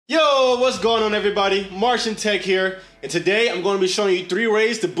Yo, what's going on everybody? Martian Tech here, and today I'm going to be showing you 3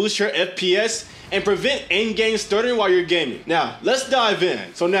 ways to boost your FPS and prevent in-game stuttering while you're gaming. Now, let's dive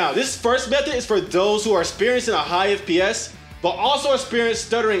in. So now, this first method is for those who are experiencing a high FPS, but also experience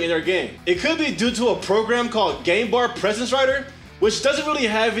stuttering in their game. It could be due to a program called GameBarPresenceWriter, which doesn't really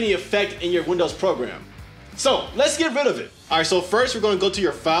have any effect in your Windows program. So let's get rid of it. All right, so first we're going to go to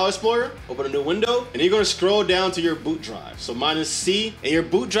your File Explorer, open a new window, and you're going to scroll down to your boot drive. So mine is C, and your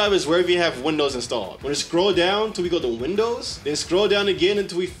boot drive is wherever you have Windows installed. We're going to scroll down until we go to Windows, then scroll down again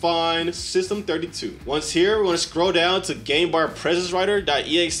until we find System32. Once here, we're going to scroll down to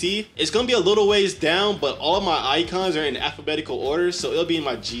GameBarPresenceWriter.exe. It's going to be a little ways down, but all of my icons are in alphabetical order, so it'll be in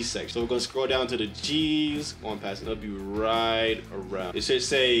my G section. So we're going to scroll down to the G's, going past it, it'll be right around. It should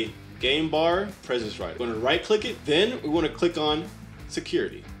say GameBarPresenceWriter. We're going to right click it, then we're going to click on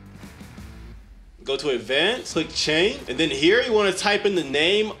security. Go to advanced, click change, and then here you want to type in the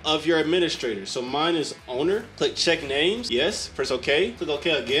name of your administrator. So mine is owner. Click check names. Yes, press OK. Click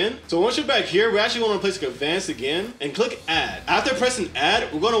OK again. So once you're back here, we actually want to place advanced again and click add. After pressing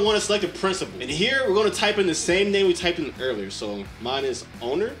add, we're going to want to select a principal. And here we're going to type in the same name we typed in earlier. So mine is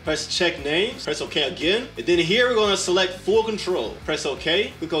owner. Press check names. Press OK again. And then here we're going to select full control. Press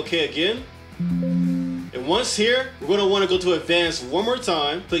OK. Click OK again. And once here, we're going to want to go to advanced one more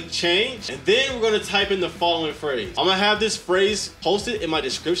time, click change, and then we're going to type in the following phrase. I'm going to have this phrase posted in my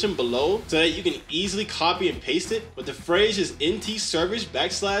description below so that you can easily copy and paste it, but the phrase is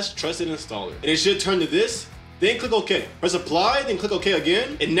nt/servers/trusted installer. And it should turn to this, then click OK. Press apply, then click OK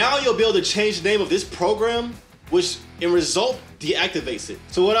again, and now you'll be able to change the name of this program, which in result deactivates it.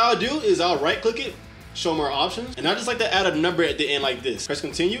 So what I'll do is I'll right click it, show more options, and I just like to add a number at the end like this. Press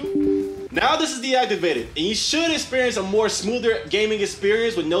continue. Now this is deactivated, and you should experience a more smoother gaming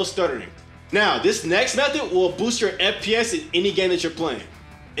experience with no stuttering. Now, this next method will boost your FPS in any game that you're playing.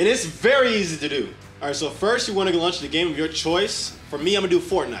 And it's very easy to do. All right, so first you want to launch the game of your choice. For me, I'm gonna do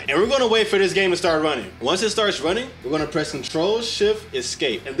Fortnite. And we're gonna wait for this game to start running. Once it starts running, we're gonna press Control, Shift,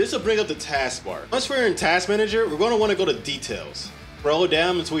 Escape. And this will bring up the taskbar. Once we're in Task Manager, we're gonna wanna go to Details. Scroll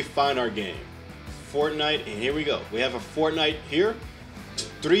down until we find our game. Fortnite, and here we go. We have a Fortnite here.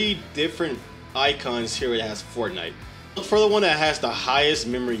 3 different icons here that has Fortnite. Look for the one that has the highest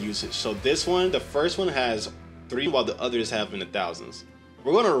memory usage. So this one, the first one has 3, while the others have in the thousands.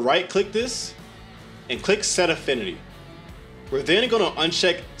 We're going to right click this and click set affinity. We're then going to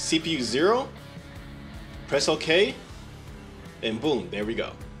uncheck CPU 0, press OK, and boom, there we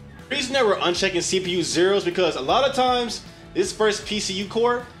go. The reason that we're unchecking CPU 0 is because a lot of times this first PCU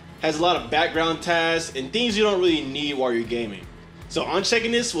core has a lot of background tasks and things you don't really need while you're gaming. So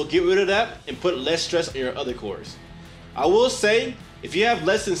unchecking this will get rid of that and put less stress on your other cores. I will say, if you have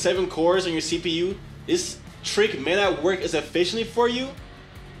less than 7 cores on your CPU, this trick may not work as efficiently for you,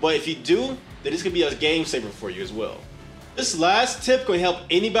 but if you do, then this could be a game saver for you as well. This last tip can help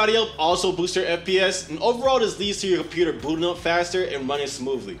anybody else also boost their FPS, and overall this leads to your computer booting up faster and running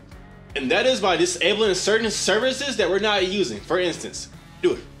smoothly. And that is by disabling certain services that we're not using. For instance,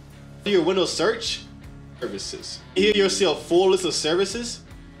 do it. Do your Windows search, services. Here you'll see a full list of services.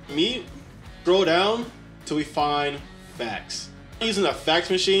 Me, scroll down till we find fax. Using a fax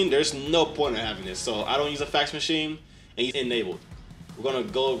machine, there's no point in having this, so I don't use a fax machine, and it's enabled. We're gonna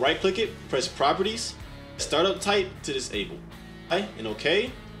go right click it, press properties, startup type to disable. Okay, and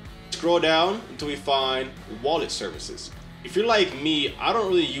OK. Scroll down until we find wallet services. If you're like me, I don't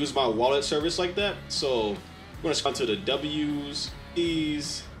really use my wallet service like that, so we're gonna scroll to the W's,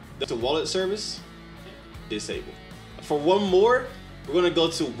 E's, the wallet service. Disable. For one more, we're going to go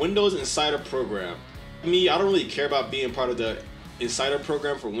to Windows Insider Program. Me, I don't really care about being part of the Insider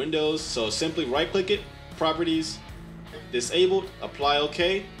Program for Windows, so simply right click it, Properties, Disabled, Apply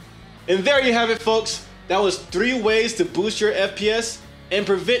OK. And there you have it, folks. That was 3 ways to boost your FPS and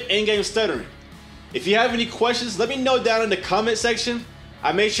prevent in-game stuttering. If you have any questions, let me know down in the comment section.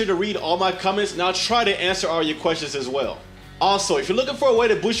 I make sure to read all my comments and I'll try to answer all your questions as well. Also, if you're looking for a way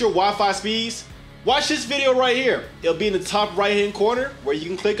to boost your Wi-Fi speeds, watch this video right here. It'll be in the top right hand corner where you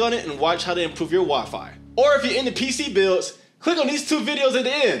can click on it and watch how to improve your Wi-Fi. Or if you're into PC builds, click on these 2 videos at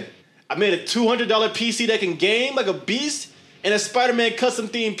the end. I made a $200 PC that can game like a beast and a Spider-Man custom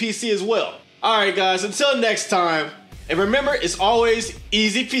themed PC as well. Alright guys, until next time, and remember, it's always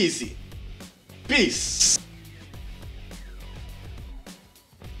easy peasy. Peace.